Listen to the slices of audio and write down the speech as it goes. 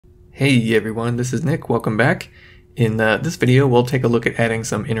Hey everyone, this is Nick. Welcome back. In this video, we'll take a look at adding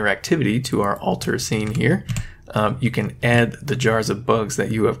some interactivity to our altar scene here. You can add the jars of bugs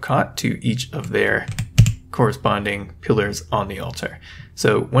that you have caught to each of their corresponding pillars on the altar.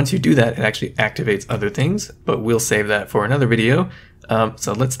 So once you do that, it actually activates other things, but we'll save that for another video.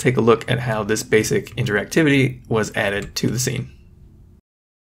 So let's take a look at how this basic interactivity was added to the scene.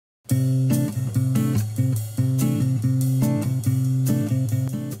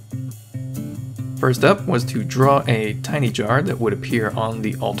 First up was to draw a tiny jar that would appear on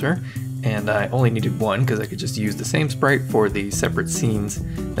the altar, and I only needed one because I could just use the same sprite for the separate scenes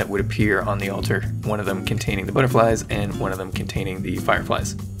that would appear on the altar, one of them containing the butterflies and one of them containing the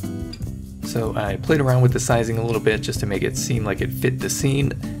fireflies. So I played around with the sizing a little bit just to make it seem like it fit the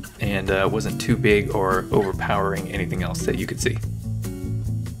scene and wasn't too big or overpowering anything else that you could see.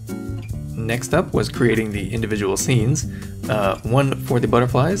 Next up was creating the individual scenes, one for the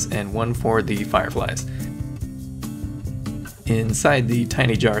butterflies and one for the fireflies. Inside the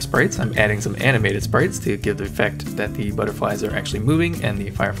tiny jar sprites, I'm adding some animated sprites to give the effect that the butterflies are actually moving and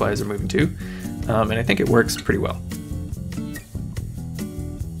the fireflies are moving too, and I think it works pretty well.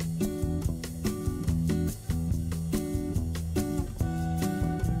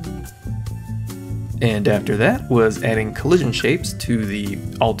 And after that was adding collision shapes to the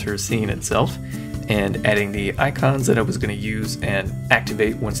altar scene itself and adding the icons that I was going to use and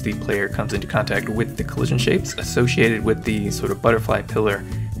activate once the player comes into contact with the collision shapes associated with the sort of butterfly pillar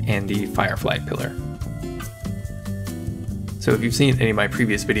and the firefly pillar. So if you've seen any of my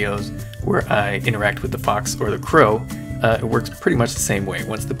previous videos where I interact with the fox or the crow, it works pretty much the same way.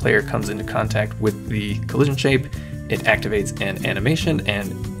 Once the player comes into contact with the collision shape, it activates an animation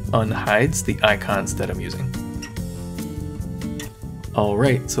and unhides the icons that I'm using.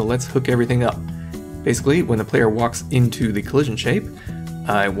 Alright, so let's hook everything up. Basically, when the player walks into the collision shape,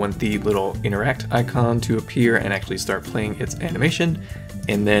 I want the little interact icon to appear and actually start playing its animation,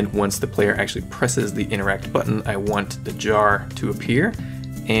 and then once the player actually presses the interact button, I want the jar to appear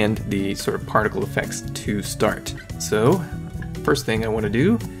and the sort of particle effects to start. So, first thing I want to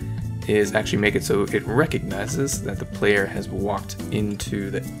do is actually make it so it recognizes that the player has walked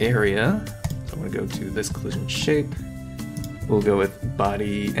into the area. So I'm going to go to this collision shape. We'll go with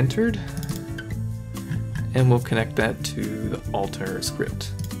body entered, and we'll connect that to the altar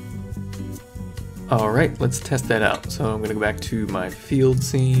script. Alright, let's test that out. So I'm going to go back to my field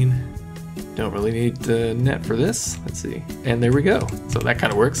scene. Don't really need the net for this. Let's see. And there we go. So that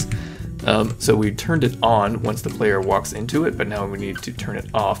kind of works. So we turned it on once the player walks into it, but now we need to turn it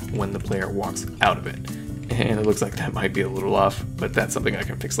off when the player walks out of it. And it looks like that might be a little off, but that's something I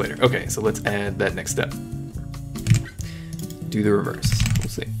can fix later. Okay, so let's add that next step. Do the reverse. We'll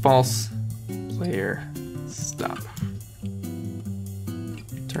say false, player, stop.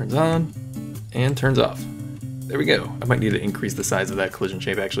 Turns on and turns off. There we go. I might need to increase the size of that collision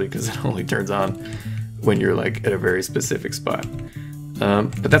shape actually, because it only turns on when you're like at a very specific spot.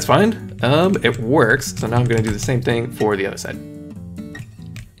 But that's fine. It works. So now I'm going to do the same thing for the other side.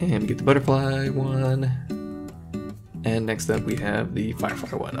 And get the butterfly one. And next up we have the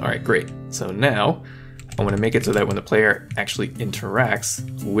firefly one. Alright, great. So now I want to make it so that when the player actually interacts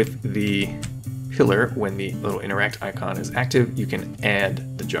with the pillar, when the little interact icon is active, you can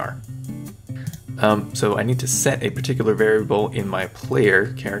add the jar. So I need to set a particular variable in my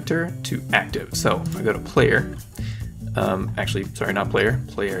player character to active. So if I go to player, actually, sorry, not player,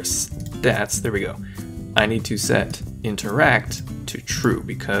 player stats, there we go. I need to set interact to true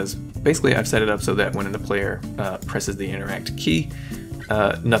because basically I've set it up so that when the player presses the interact key,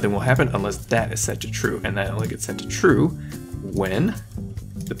 nothing will happen unless that is set to true, and that only gets set to true when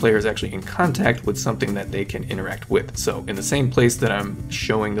the player is actually in contact with something that they can interact with. So in the same place that I'm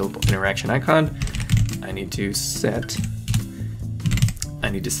showing the little interaction icon, I need to set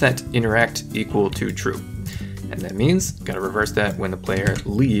interact equal to true. And that means got to reverse that when the player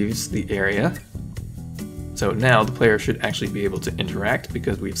leaves the area. So now the player should actually be able to interact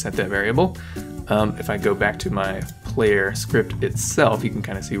because we've set that variable. If I go back to my player script itself, you can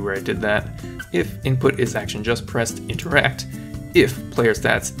kind of see where I did that. If input is action just pressed interact, if player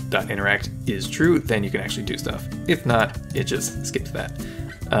stats.interact is true, then you can actually do stuff. If not, it just skips that.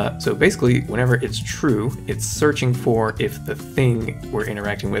 So basically, whenever it's true, it's searching for if the thing we're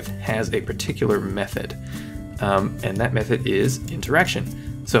interacting with has a particular method. And that method is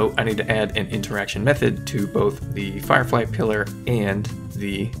interaction. So I need to add an interaction method to both the firefly pillar and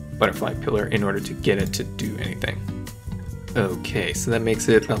the butterfly pillar in order to get it to do anything. Okay, so that makes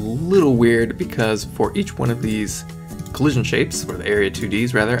it a little weird because for each one of these collision shapes, or the area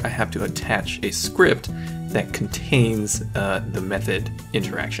 2Ds rather, I have to attach a script that contains the method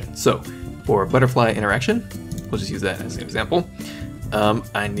interaction. So for butterfly interaction, we'll just use that as an example.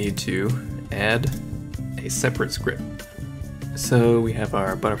 I need to add a separate script. So we have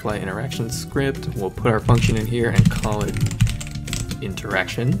our butterfly interaction script. We'll put our function in here and call it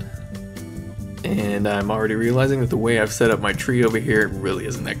interaction. And I'm already realizing that the way I've set up my tree over here really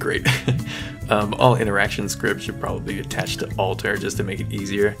isn't that great. All interaction scripts should probably be attached to alter just to make it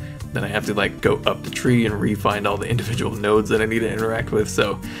easier. Then I have to like go up the tree and re-find all the individual nodes that I need to interact with.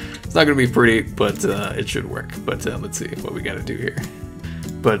 So it's not going to be pretty, but it should work. But let's see what we got to do here.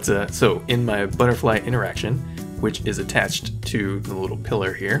 But so in my butterfly interaction, which is attached to the little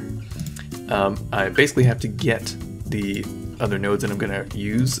pillar here, I basically have to get the other nodes that I'm going to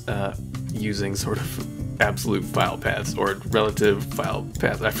use using sort of absolute file paths or relative file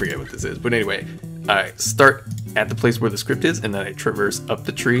paths. I forget what this is, but anyway, I start at the place where the script is, and then I traverse up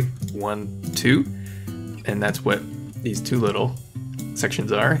the tree 1, 2, and that's what these two little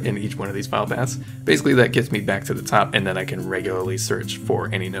sections are in each one of these file paths. Basically, that gets me back to the top, and then I can regularly search for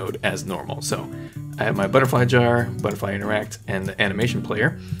any node as normal. So I have my butterfly jar, butterfly interact, and the animation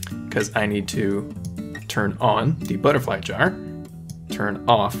player, because I need to turn on the butterfly jar, turn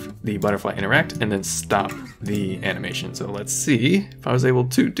off the butterfly interact, and then stop the animation. So let's see if I was able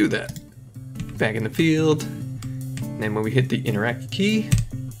to do that. Back in the field, and then when we hit the interact key,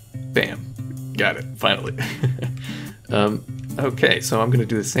 bam, got it, finally. Okay, so I'm going to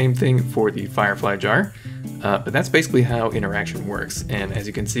do the same thing for the firefly jar, but that's basically how interaction works. And as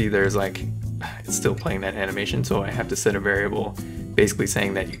you can see, there's like, it's still playing that animation, so I have to set a variable basically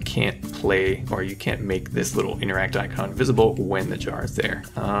saying that you can't play or you can't make this little interact icon visible when the jar is there.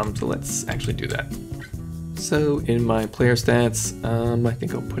 So let's actually do that. So in my player stats, I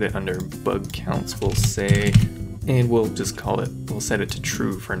think I'll put it under bug counts, we'll say, and we'll just call it, we'll set it to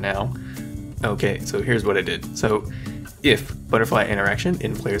true for now. Okay, so here's what I did. So if butterfly interaction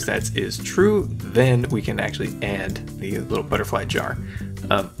in player stats is true, then we can actually add the little butterfly jar.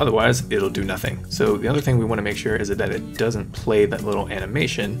 Otherwise, it'll do nothing. So the other thing we want to make sure is that it doesn't play that little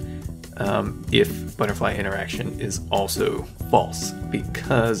animation if butterfly interaction is also false.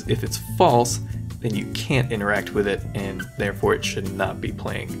 Because if it's false, then you can't interact with it, and therefore it should not be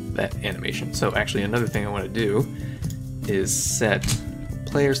playing that animation. So actually another thing I want to do is set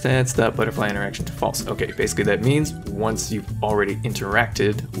player stats.butterfly interaction to false. Okay, basically that means once you've already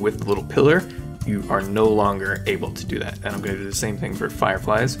interacted with the little pillar, you are no longer able to do that. And I'm going to do the same thing for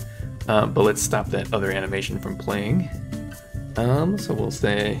fireflies, but let's stop that other animation from playing. So we'll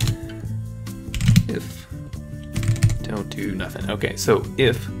say if don't do nothing. Okay, so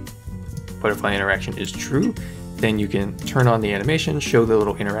if butterfly interaction is true, then you can turn on the animation, show the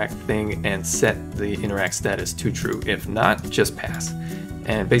little interact thing, and set the interact status to true. If not, just pass.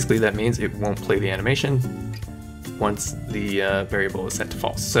 And basically that means it won't play the animation once the variable is set to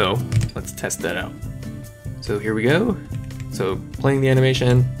false. So let's test that out. So here we go. So playing the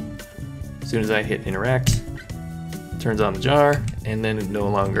animation, as soon as I hit interact, turns on the jar, and then it no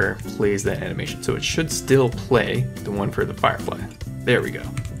longer plays that animation. So it should still play the one for the firefly. There we go.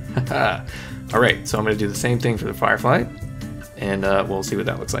 All right, so I'm going to do the same thing for the firefly, and we'll see what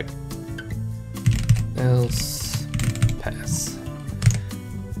that looks like. Else pass.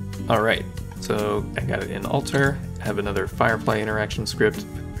 All right, so I got it in alter. I have another firefly interaction script,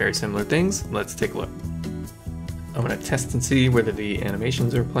 very similar things. Let's take a look. I'm going to test and see whether the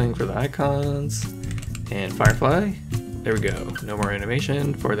animations are playing for the icons. And firefly, there we go. No more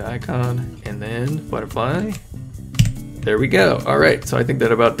animation for the icon, and then butterfly. There we go. All right, so I think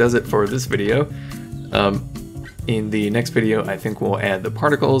that about does it for this video. In the next video, I think we'll add the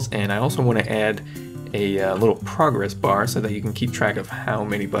particles, and I also want to add a little progress bar so that you can keep track of how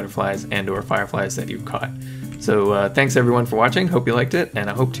many butterflies and or fireflies that you've caught. So thanks everyone for watching. Hope you liked it, and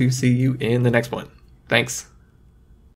I hope to see you in the next one. Thanks.